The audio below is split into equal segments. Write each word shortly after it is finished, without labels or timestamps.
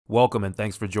Welcome and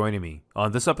thanks for joining me.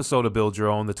 On this episode of Build Your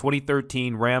Own, the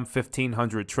 2013 Ram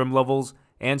 1500 trim levels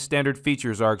and standard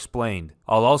features are explained.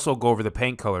 I'll also go over the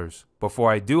paint colors.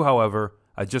 Before I do, however,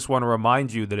 I just want to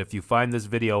remind you that if you find this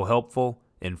video helpful,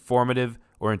 informative,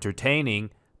 or entertaining,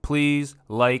 please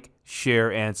like,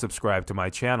 share, and subscribe to my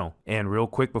channel. And real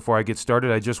quick before I get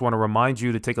started, I just want to remind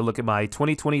you to take a look at my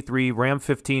 2023 Ram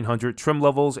 1500 trim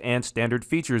levels and standard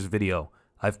features video.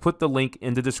 I've put the link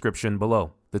in the description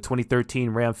below. The 2013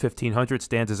 Ram 1500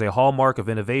 stands as a hallmark of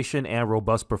innovation and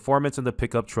robust performance in the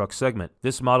pickup truck segment.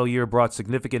 This model year brought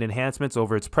significant enhancements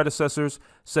over its predecessors,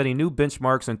 setting new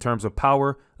benchmarks in terms of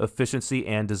power, efficiency,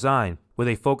 and design. With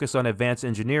a focus on advanced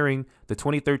engineering, the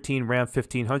 2013 Ram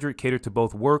 1500 catered to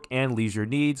both work and leisure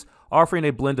needs, offering a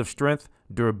blend of strength,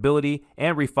 durability,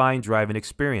 and refined driving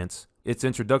experience. Its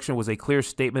introduction was a clear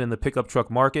statement in the pickup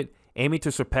truck market, aiming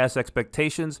to surpass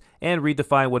expectations and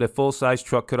redefine what a full-size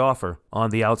truck could offer. On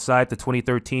the outside, the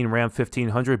 2013 Ram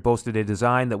 1500 boasted a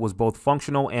design that was both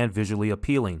functional and visually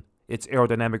appealing. Its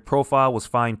aerodynamic profile was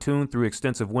fine-tuned through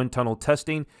extensive wind tunnel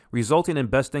testing, resulting in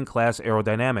best-in-class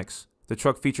aerodynamics. The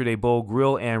truck featured a bold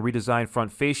grille and redesigned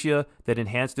front fascia that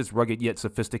enhanced its rugged yet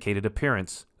sophisticated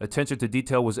appearance. Attention to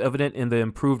detail was evident in the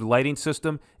improved lighting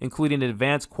system, including an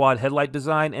advanced quad headlight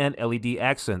design and LED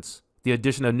accents. The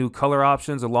addition of new color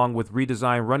options along with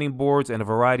redesigned running boards and a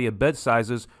variety of bed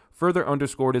sizes further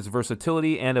underscored its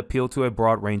versatility and appeal to a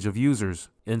broad range of users.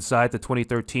 Inside, the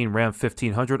 2013 Ram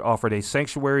 1500 offered a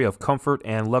sanctuary of comfort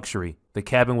and luxury. The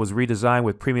cabin was redesigned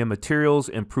with premium materials,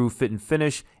 improved fit and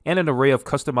finish, and an array of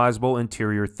customizable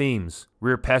interior themes.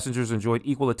 Rear passengers enjoyed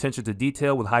equal attention to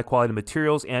detail with high-quality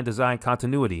materials and design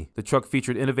continuity. The truck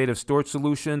featured innovative storage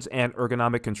solutions and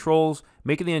ergonomic controls,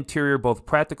 making the interior both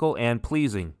practical and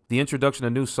pleasing. The introduction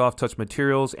of new soft-touch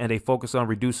materials and a focus on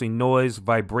reducing noise,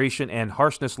 vibration, and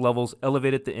harshness levels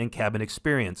elevated the in-cabin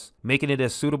experience, making it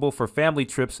as suitable for family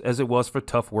trips as it was for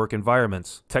tough work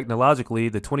environments. Technologically,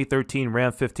 the 2013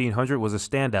 Ram 1500 was a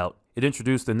standout. It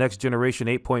introduced the next generation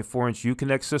 8.4-inch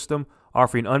Uconnect system,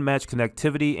 offering unmatched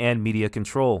connectivity and media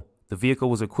control. The vehicle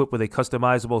was equipped with a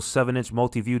customizable 7-inch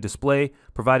multi-view display,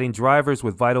 providing drivers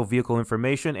with vital vehicle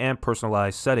information and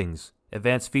personalized settings.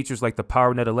 Advanced features like the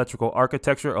PowerNet electrical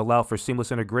architecture allow for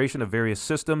seamless integration of various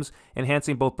systems,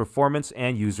 enhancing both performance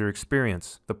and user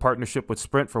experience. The partnership with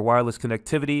Sprint for wireless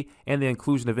connectivity and the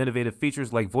inclusion of innovative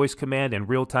features like voice command and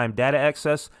real-time data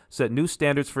access set new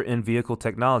standards for in-vehicle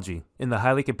technology. In the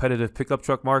highly competitive pickup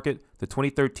truck market, the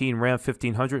 2013 Ram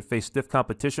 1500 faced stiff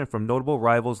competition from notable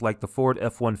rivals like the Ford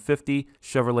F-150,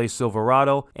 Chevrolet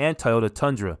Silverado, and Toyota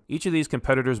Tundra. Each of these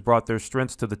competitors brought their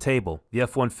strengths to the table. The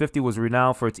F-150 was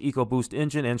renowned for its EcoBoost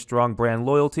engine and strong brand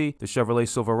loyalty, the Chevrolet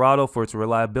Silverado for its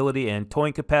reliability and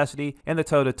towing capacity, and the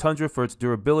Toyota Tundra for its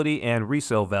durability and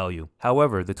resale value.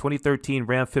 However, the 2013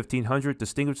 Ram 1500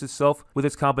 distinguished itself with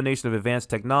its combination of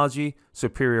advanced technology,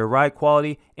 superior ride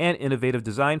quality, and innovative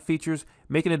design features,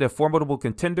 making it a formidable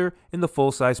contender in the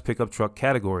full-size pickup truck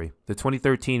category. The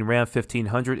 2013 Ram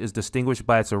 1500 is distinguished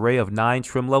by its array of 9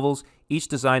 trim levels, each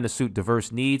designed to suit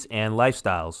diverse needs and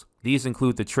lifestyles. These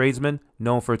include the Tradesman,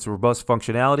 known for its robust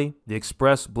functionality, the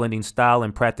Express, blending style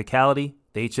and practicality,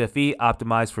 the HFE,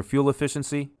 optimized for fuel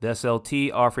efficiency, the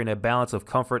SLT, offering a balance of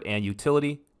comfort and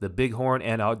utility, the Bighorn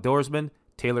and Outdoorsman,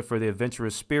 tailored for the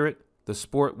adventurous spirit, the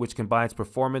Sport, which combines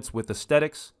performance with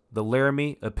aesthetics, the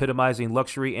Laramie, epitomizing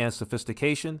luxury and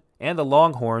sophistication, and the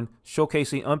Longhorn,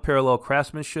 showcasing unparalleled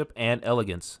craftsmanship and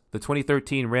elegance. The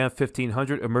 2013 Ram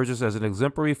 1500 emerges as an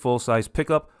exemplary full-size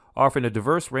pickup, offering a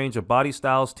diverse range of body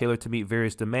styles tailored to meet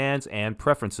various demands and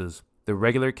preferences. The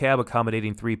regular cab,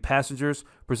 accommodating 3 passengers,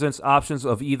 presents options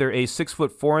of either a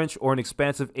 6-foot 4-inch or an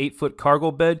expansive 8-foot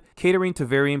cargo bed, catering to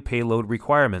varying payload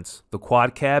requirements. The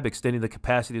quad cab, extending the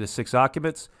capacity to 6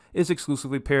 occupants, is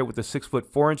exclusively paired with a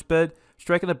 6-foot 4-inch bed,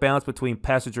 striking a balance between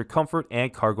passenger comfort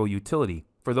and cargo utility.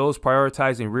 For those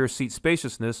prioritizing rear seat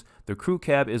spaciousness, the crew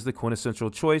cab is the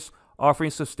quintessential choice, offering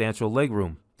substantial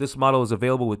legroom. This model is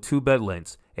available with 2 bed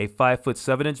lengths, a 5-foot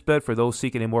 7-inch bed for those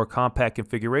seeking a more compact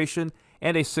configuration,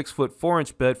 and a 6-foot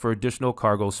 4-inch bed for additional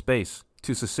cargo space.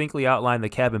 To succinctly outline the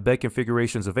cabin bed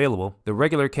configurations available, the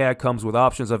regular cab comes with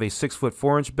options of a 6-foot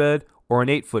 4-inch bed or an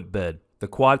 8-foot bed. The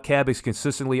quad cab is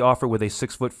consistently offered with a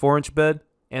 6-foot 4-inch bed,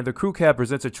 and the crew cab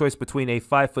presents a choice between a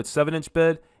 5-foot 7-inch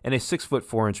bed and a 6-foot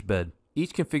 4-inch bed.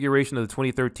 Each configuration of the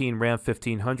 2013 Ram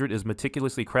 1500 is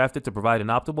meticulously crafted to provide an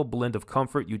optimal blend of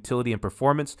comfort, utility, and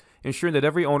performance, ensuring that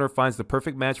every owner finds the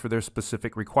perfect match for their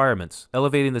specific requirements.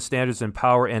 Elevating the standards in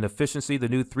power and efficiency, the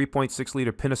new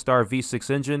 3.6-liter Pentastar V6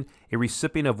 engine, a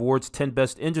recipient of Ward's 10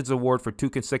 Best Engines Award for 2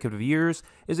 consecutive years,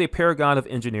 is a paragon of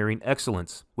engineering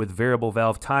excellence. With variable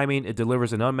valve timing, it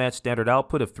delivers an unmatched standard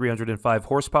output of 305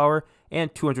 horsepower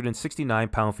and 269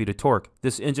 pound-feet of torque.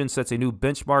 This engine sets a new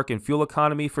benchmark in fuel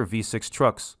economy for V6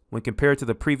 trucks. When compared to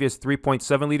the previous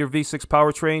 3.7-liter V6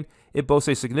 powertrain, it boasts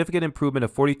a significant improvement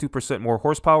of 42% more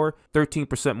horsepower,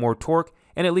 13% more torque,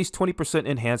 and at least 20%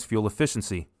 enhanced fuel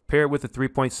efficiency. Paired with the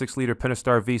 3.6-liter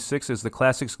Pentastar V6 is the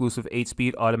class-exclusive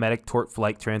 8-speed automatic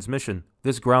TorqueFlite transmission.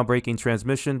 This groundbreaking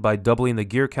transmission, by doubling the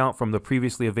gear count from the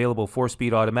previously available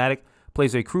 4-speed automatic,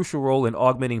 plays a crucial role in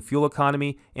augmenting fuel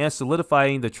economy and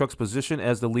solidifying the truck's position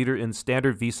as the leader in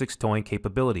standard V6 towing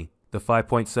capability. The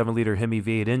 5.7-liter Hemi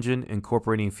V8 engine,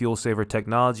 incorporating fuel-saver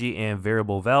technology and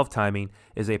variable valve timing,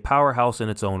 is a powerhouse in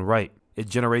its own right. It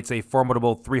generates a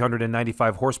formidable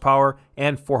 395 horsepower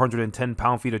and 410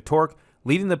 pound-feet of torque,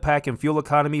 leading the pack in fuel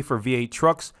economy for V8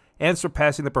 trucks and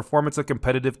surpassing the performance of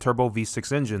competitive turbo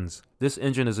V6 engines. This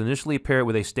engine is initially paired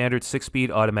with a standard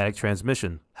 6-speed automatic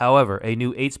transmission. However, a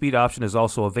new 8-speed option is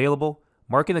also available,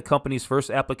 marking the company's first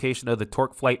application of the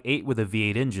TorqueFlite 8 with a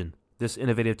V8 engine. This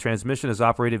innovative transmission is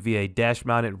operated via a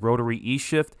dash-mounted rotary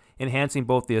E-shift, enhancing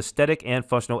both the aesthetic and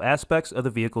functional aspects of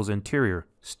the vehicle's interior.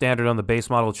 Standard on the base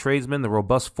model Tradesman, the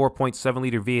robust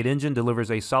 4.7-liter V8 engine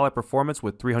delivers a solid performance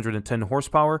with 310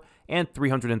 horsepower and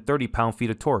 330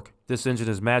 pound-feet of torque. This engine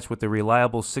is matched with a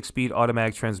reliable 6-speed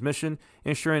automatic transmission,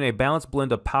 ensuring a balanced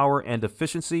blend of power and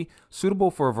efficiency suitable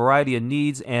for a variety of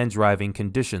needs and driving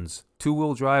conditions.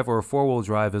 2-wheel drive or 4-wheel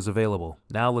drive is available.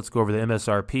 Now let's go over the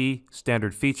MSRP,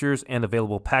 standard features, and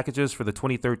available packages for the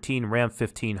 2013 Ram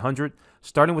 1500,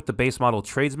 starting with the base model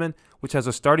Tradesman, which has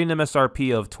a starting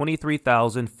MSRP of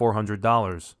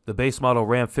 $23,400. The base model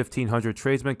Ram 1500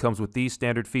 Tradesman comes with these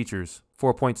standard features: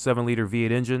 4.7-liter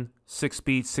V8 engine,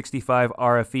 6-speed 65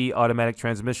 RFE automatic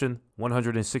transmission,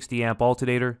 160 amp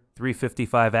alternator,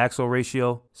 355 axle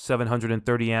ratio,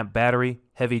 730 amp battery,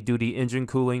 heavy-duty engine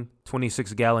cooling,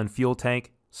 26-gallon fuel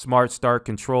tank, smart start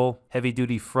control,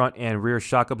 heavy-duty front and rear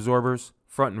shock absorbers,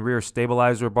 front and rear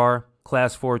stabilizer bar,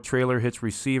 Class 4 trailer hitch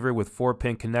receiver with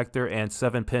 4-pin connector and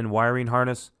 7-pin wiring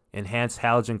harness, enhanced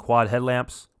halogen quad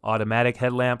headlamps, automatic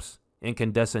headlamps,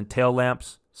 incandescent tail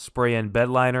lamps, spray-in bed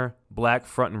liner, black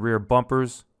front and rear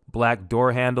bumpers, black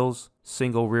door handles,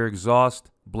 single rear exhaust,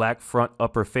 black front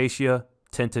upper fascia,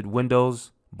 tinted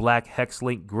windows, black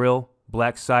hex-link grille,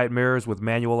 black side mirrors with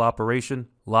manual operation,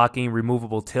 locking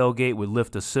removable tailgate with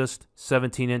lift assist,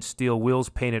 17-inch steel wheels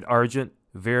painted argent,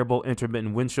 variable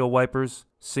intermittent windshield wipers,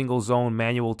 single zone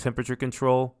manual temperature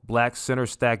control, black center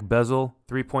stack bezel,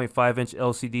 3.5-inch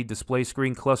LCD display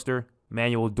screen cluster,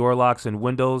 manual door locks and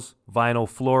windows, vinyl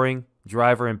flooring,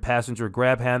 driver and passenger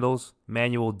grab handles,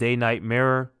 manual day-night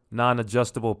mirror,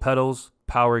 non-adjustable pedals,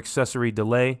 power accessory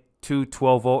delay, two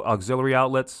 12-volt auxiliary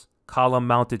outlets,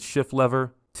 column-mounted shift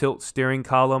lever, tilt steering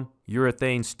column,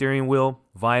 urethane steering wheel,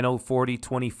 vinyl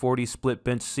 40-20-40 split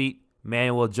bench seat,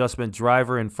 manual adjustment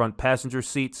driver and front passenger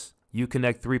seats,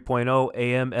 Uconnect 3.0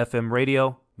 AM/FM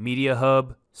radio, media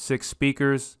hub, 6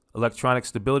 speakers, electronic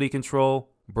stability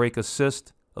control, brake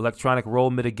assist, electronic roll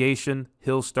mitigation,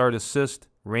 hill start assist,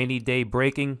 rainy day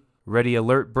braking, ready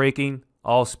alert braking,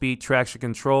 all-speed traction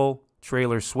control,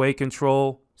 trailer sway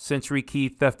control, Century Key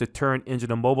theft deterrent engine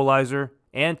immobilizer,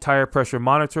 and tire pressure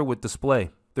monitor with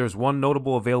display. There's one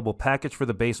notable available package for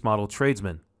the base model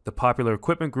Tradesman. The popular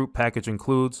equipment group package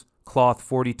includes cloth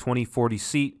 40-20-40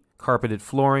 seat, carpeted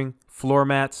flooring, floor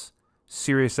mats,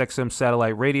 Sirius XM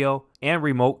satellite radio, and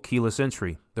remote keyless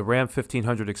entry. The Ram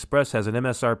 1500 Express has an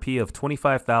MSRP of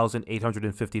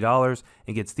 $25,850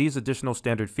 and gets these additional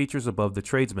standard features above the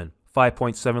Tradesman: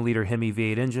 5.7-liter Hemi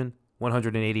V8 engine,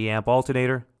 180 amp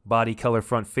alternator, body color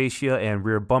front fascia and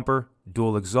rear bumper,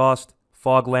 dual exhaust,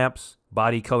 fog lamps,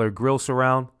 body color grille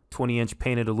surround, 20-inch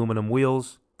painted aluminum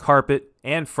wheels, carpet,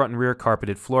 and front and rear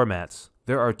carpeted floor mats.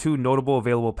 There are two notable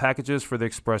available packages for the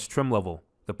Express trim level.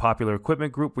 The popular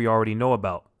equipment group we already know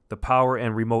about. The power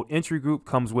and remote entry group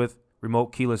comes with remote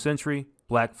keyless entry,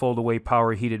 black fold-away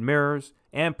power heated mirrors,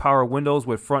 and power windows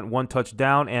with front one-touch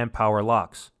down and power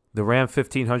locks. The Ram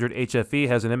 1500 HFE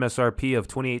has an MSRP of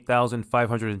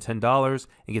 $28,510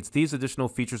 and gets these additional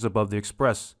features above the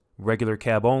Express: regular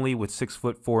cab only with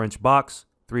 6-foot 4-inch box,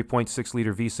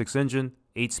 3.6-liter V6 engine,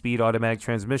 8-speed automatic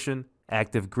transmission,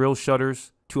 active grille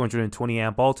shutters, 220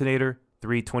 amp alternator,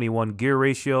 321 gear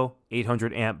ratio,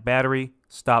 800 amp battery,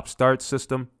 stop start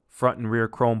system, front and rear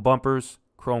chrome bumpers,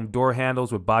 chrome door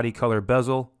handles with body color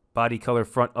bezel, body color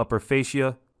front upper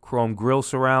fascia, chrome grille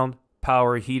surround,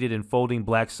 power heated and folding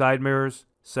black side mirrors,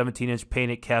 17-inch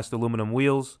painted cast aluminum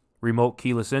wheels, remote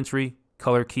keyless entry,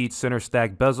 color keyed center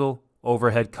stack bezel,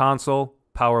 overhead console,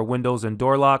 power windows and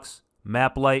door locks,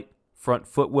 map light, front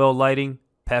footwell lighting,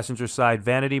 passenger side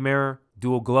vanity mirror,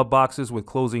 dual glove boxes with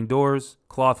closing doors,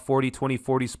 cloth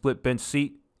 40-20-40 split bench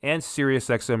seat, and Sirius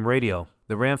XM radio.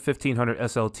 The Ram 1500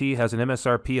 SLT has an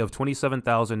MSRP of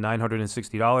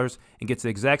 $27,960 and gets the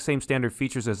exact same standard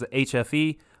features as the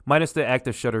HFE, minus the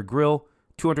active shutter grille,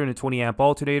 220 amp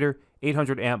alternator,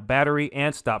 800 amp battery,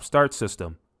 and stop-start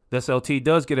system. The SLT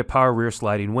does get a power rear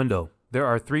sliding window. There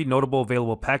are 3 notable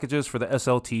available packages for the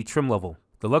SLT trim level.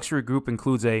 The luxury group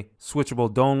includes a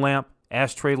switchable dome lamp,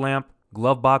 ashtray lamp,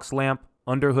 glove box lamp,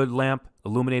 underhood lamp,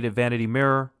 illuminated vanity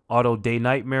mirror, auto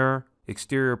day-night mirror,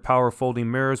 exterior power folding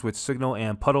mirrors with signal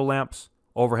and puddle lamps,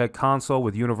 overhead console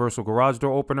with universal garage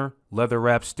door opener,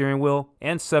 leather-wrapped steering wheel,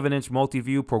 and 7-inch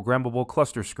multi-view programmable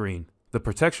cluster screen. The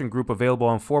protection group available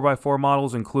on 4x4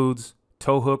 models includes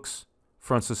tow hooks,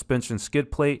 front suspension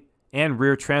skid plate, and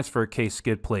rear transfer case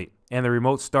skid plate. And the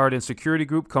remote start and security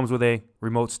group comes with a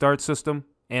remote start system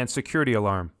and security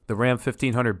alarm. The Ram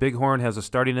 1500 Bighorn has a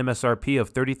starting MSRP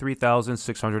of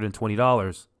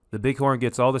 $33,620. The Bighorn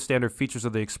gets all the standard features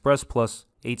of the Express Plus,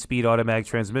 8-speed automatic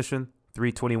transmission,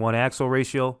 321 axle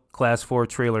ratio, Class 4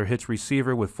 trailer hitch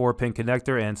receiver with 4-pin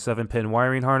connector and 7-pin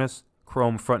wiring harness,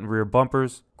 chrome front and rear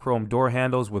bumpers, chrome door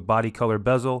handles with body color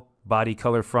bezel, body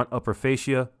color front upper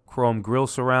fascia, chrome grille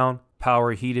surround,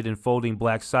 power heated and folding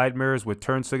black side mirrors with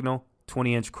turn signal,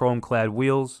 20-inch chrome clad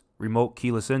wheels, remote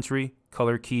keyless entry,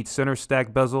 color keyed center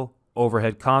stack bezel,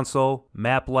 overhead console,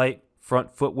 map light,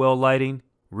 front footwell lighting,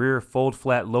 rear fold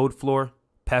flat load floor,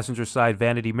 passenger side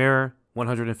vanity mirror,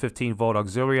 115 volt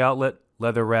auxiliary outlet,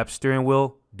 leather wrapped steering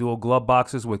wheel, dual glove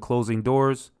boxes with closing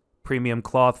doors, premium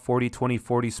cloth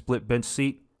 40-20-40 split bench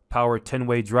seat, power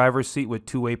 10-way driver's seat with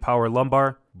 2-way power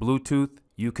lumbar, Bluetooth,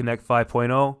 Uconnect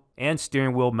 5.0, and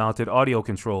steering wheel mounted audio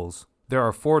controls. There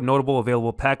are 4 notable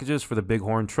available packages for the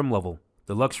Bighorn trim level.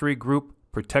 The luxury group,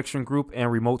 protection group,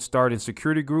 and remote start and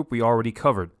security group we already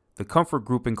covered. The comfort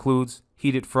group includes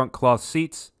heated front cloth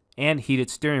seats and heated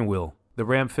steering wheel. The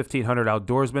Ram 1500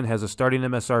 Outdoorsman has a starting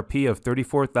MSRP of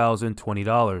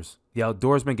 $34,020. The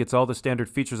Outdoorsman gets all the standard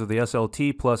features of the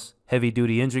SLT plus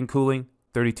heavy-duty engine cooling,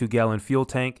 32-gallon fuel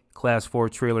tank, Class 4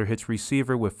 trailer hitch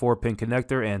receiver with 4-pin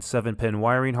connector and 7-pin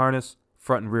wiring harness,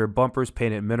 front and rear bumpers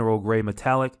painted mineral gray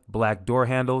metallic, black door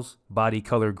handles, body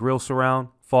color grille surround,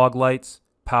 fog lights,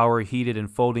 power heated and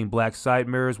folding black side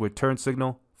mirrors with turn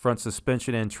signal, front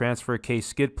suspension and transfer case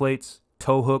skid plates,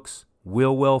 tow hooks,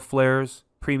 wheel well flares,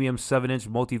 premium 7-inch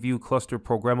multi-view cluster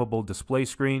programmable display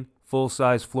screen,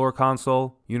 full-size floor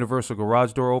console, universal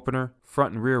garage door opener,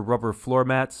 front and rear rubber floor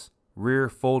mats, rear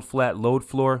fold flat load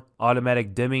floor,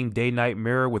 automatic dimming day-night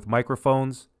mirror with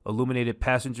microphones, illuminated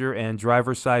passenger and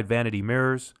driver side vanity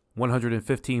mirrors,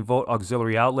 115 volt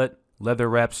auxiliary outlet, leather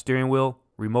wrapped steering wheel,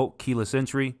 remote keyless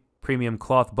entry, premium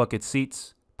cloth bucket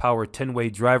seats, power 10-way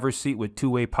driver's seat with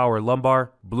 2-way power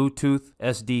lumbar, Bluetooth,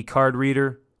 SD card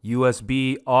reader,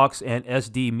 USB, aux, and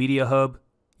SD media hub,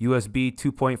 USB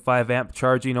 2.5 amp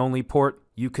charging only port,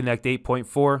 Uconnect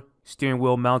 8.4, steering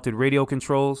wheel mounted radio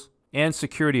controls, and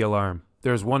security alarm.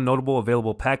 There's one notable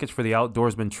available package for the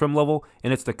Outdoorsman trim level,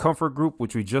 and it's the comfort group,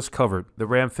 which we just covered. The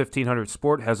Ram 1500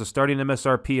 Sport has a starting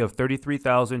MSRP of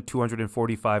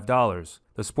 $33,245.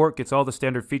 The Sport gets all the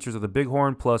standard features of the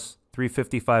Bighorn plus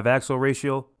 355 axle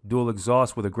ratio, dual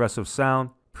exhaust with aggressive sound,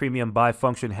 premium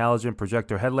bifunction halogen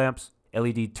projector headlamps,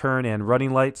 LED turn and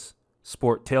running lights,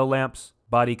 sport tail lamps,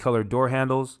 body color door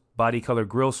handles, body color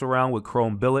grille surround with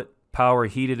chrome billet, power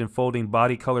heated and folding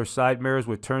body color side mirrors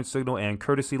with turn signal and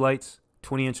courtesy lights,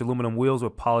 20-inch aluminum wheels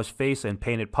with polished face and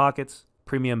painted pockets,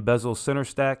 premium bezel center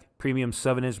stack, premium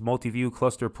 7-inch multi-view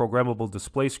cluster programmable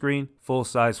display screen,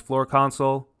 full-size floor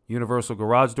console, universal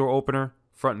garage door opener,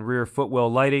 front and rear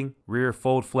footwell lighting, rear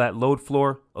fold flat load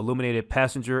floor, illuminated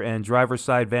passenger and driver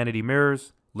side vanity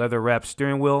mirrors, leather wrapped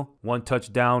steering wheel,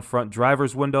 one-touch down front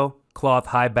driver's window, cloth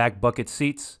high back bucket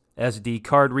seats, SD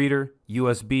card reader,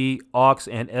 USB, aux,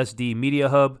 and SD media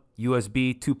hub,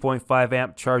 USB 2.5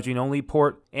 amp charging only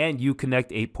port, and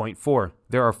Uconnect 8.4.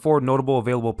 There are 4 notable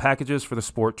available packages for the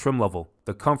Sport trim level.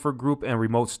 The Comfort group and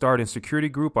Remote Start and Security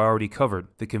group are already covered.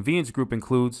 The Convenience group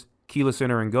includes keyless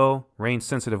enter and go,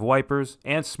 rain-sensitive wipers,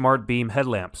 and smart beam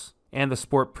headlamps. And the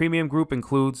Sport Premium group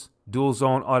includes dual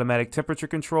zone automatic temperature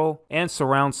control and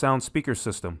surround sound speaker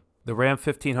system. The Ram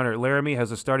 1500 Laramie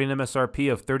has a starting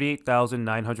MSRP of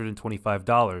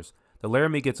 $38,925. The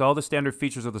Laramie gets all the standard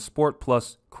features of the Sport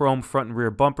plus chrome front and rear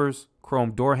bumpers,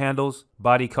 chrome door handles,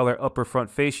 body color upper front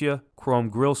fascia, chrome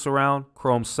grille surround,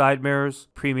 chrome side mirrors,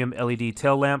 premium LED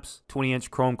tail lamps,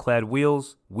 20-inch chrome clad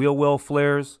wheels, wheel well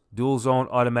flares, dual zone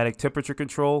automatic temperature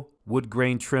control, wood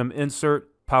grain trim insert,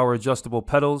 power adjustable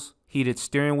pedals, heated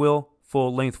steering wheel,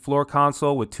 full-length floor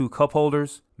console with 2 cup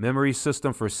holders, memory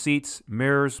system for seats,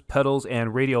 mirrors, pedals,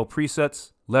 and radio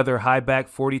presets, leather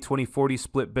high-back 40-20-40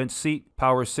 split bench seat,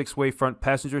 power 6-way front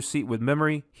passenger seat with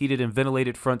memory, heated and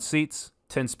ventilated front seats,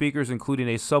 10 speakers including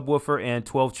a subwoofer and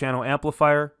 12-channel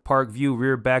amplifier, park view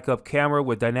rear backup camera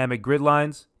with dynamic grid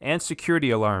lines, and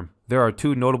security alarm. There are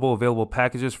 2 notable available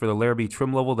packages for the Laramie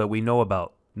trim level that we know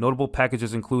about. Notable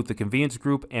packages include the Convenience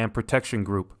Group and Protection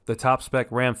Group. The top spec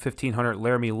Ram 1500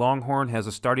 Laramie Longhorn has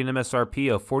a starting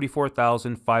MSRP of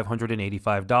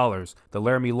 $44,585. The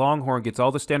Laramie Longhorn gets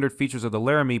all the standard features of the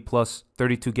Laramie plus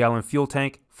 32-gallon fuel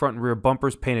tank, front and rear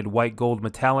bumpers painted white gold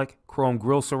metallic, chrome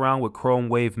grille surround with chrome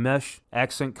wave mesh,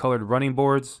 accent colored running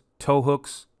boards, tow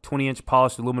hooks, 20-inch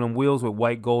polished aluminum wheels with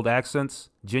white gold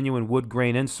accents, genuine wood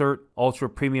grain insert, ultra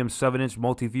premium 7-inch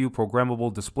multi-view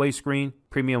programmable display screen,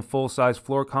 premium full-size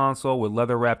floor console with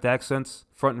leather-wrapped accents,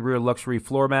 front and rear luxury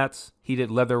floor mats,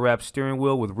 heated leather-wrapped steering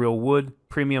wheel with real wood,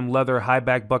 premium leather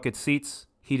high-back bucket seats,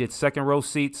 heated second-row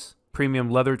seats,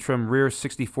 premium leather trim rear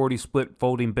 60-40 split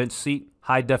folding bench seat,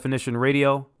 high-definition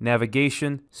radio,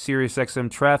 navigation, Sirius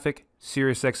XM traffic,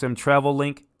 Sirius XM travel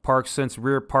link, Park Sense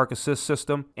rear park assist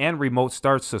system, and remote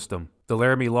start system. The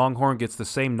Laramie Longhorn gets the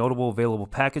same notable available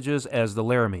packages as the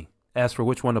Laramie. As for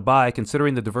which one to buy,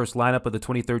 considering the diverse lineup of the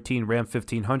 2013 Ram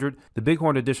 1500, the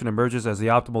Bighorn Edition emerges as the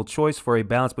optimal choice for a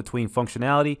balance between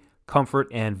functionality, comfort,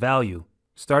 and value.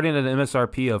 Starting at an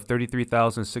MSRP of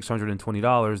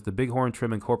 $33,620, the Bighorn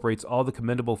trim incorporates all the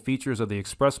commendable features of the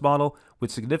Express model with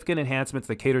significant enhancements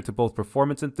that cater to both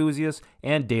performance enthusiasts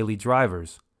and daily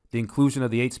drivers. The inclusion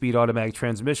of the 8-speed automatic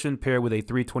transmission paired with a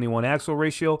 3:21 axle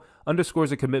ratio underscores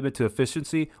a commitment to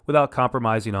efficiency without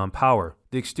compromising on power.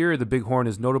 The exterior of the Bighorn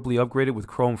is notably upgraded with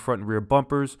chrome front and rear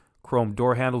bumpers, chrome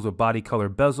door handles with body color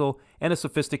bezel, and a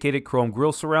sophisticated chrome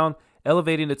grille surround,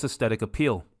 elevating its aesthetic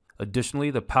appeal.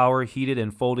 Additionally, the power, heated,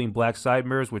 and folding black side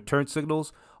mirrors with turn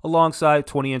signals, alongside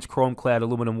 20-inch chrome-clad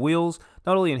aluminum wheels,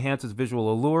 not only enhance its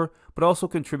visual allure, but also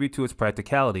contribute to its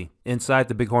practicality. Inside,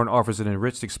 the Bighorn offers an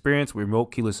enriched experience with remote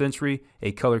keyless entry,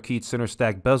 a color-keyed center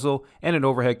stack bezel, and an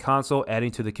overhead console adding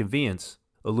to the convenience.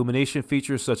 Illumination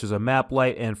features such as a map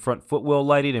light and front footwell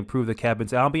lighting improve the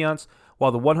cabin's ambiance,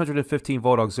 while the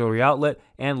 115-volt auxiliary outlet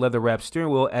and leather-wrapped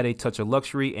steering wheel add a touch of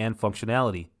luxury and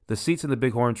functionality. The seats in the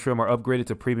Bighorn trim are upgraded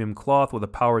to premium cloth with a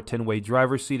power 10-way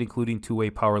driver's seat including 2-way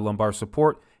power lumbar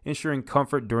support, ensuring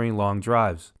comfort during long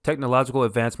drives. Technological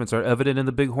advancements are evident in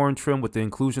the Bighorn trim with the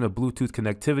inclusion of Bluetooth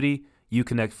connectivity,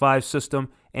 Uconnect 5 system,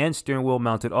 and steering wheel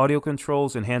mounted audio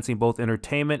controls, enhancing both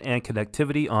entertainment and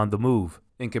connectivity on the move.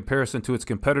 In comparison to its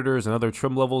competitors and other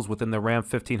trim levels within the Ram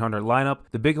 1500 lineup,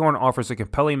 the Bighorn offers a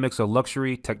compelling mix of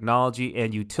luxury, technology,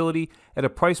 and utility at a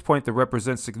price point that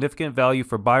represents significant value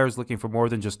for buyers looking for more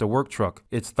than just a work truck.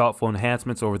 Its thoughtful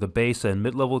enhancements over the base and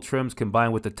mid-level trims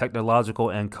combined with the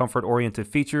technological and comfort-oriented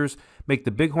features make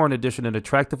the Bighorn Edition an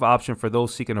attractive option for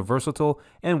those seeking a versatile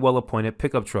and well-appointed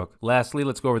pickup truck. Lastly,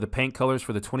 let's go over the paint colors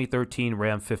for the 2013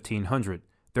 Ram 1500.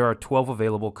 There are 12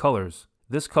 available colors.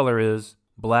 This color is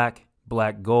black,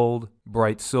 black gold,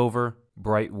 bright silver,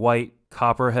 bright white,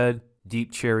 copperhead, deep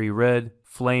cherry red,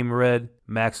 flame red,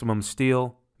 maximum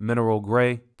steel, mineral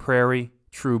gray, prairie,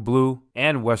 true blue,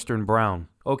 and western brown.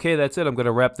 Okay, that's it. I'm going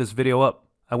to wrap this video up.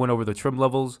 I went over the trim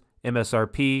levels,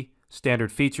 MSRP,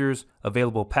 standard features,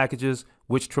 available packages,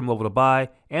 which trim level to buy,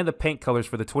 and the paint colors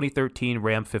for the 2013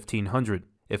 Ram 1500.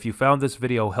 If you found this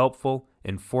video helpful,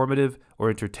 informative, or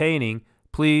entertaining,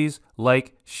 please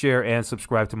like, share, and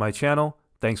subscribe to my channel.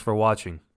 Thanks for watching.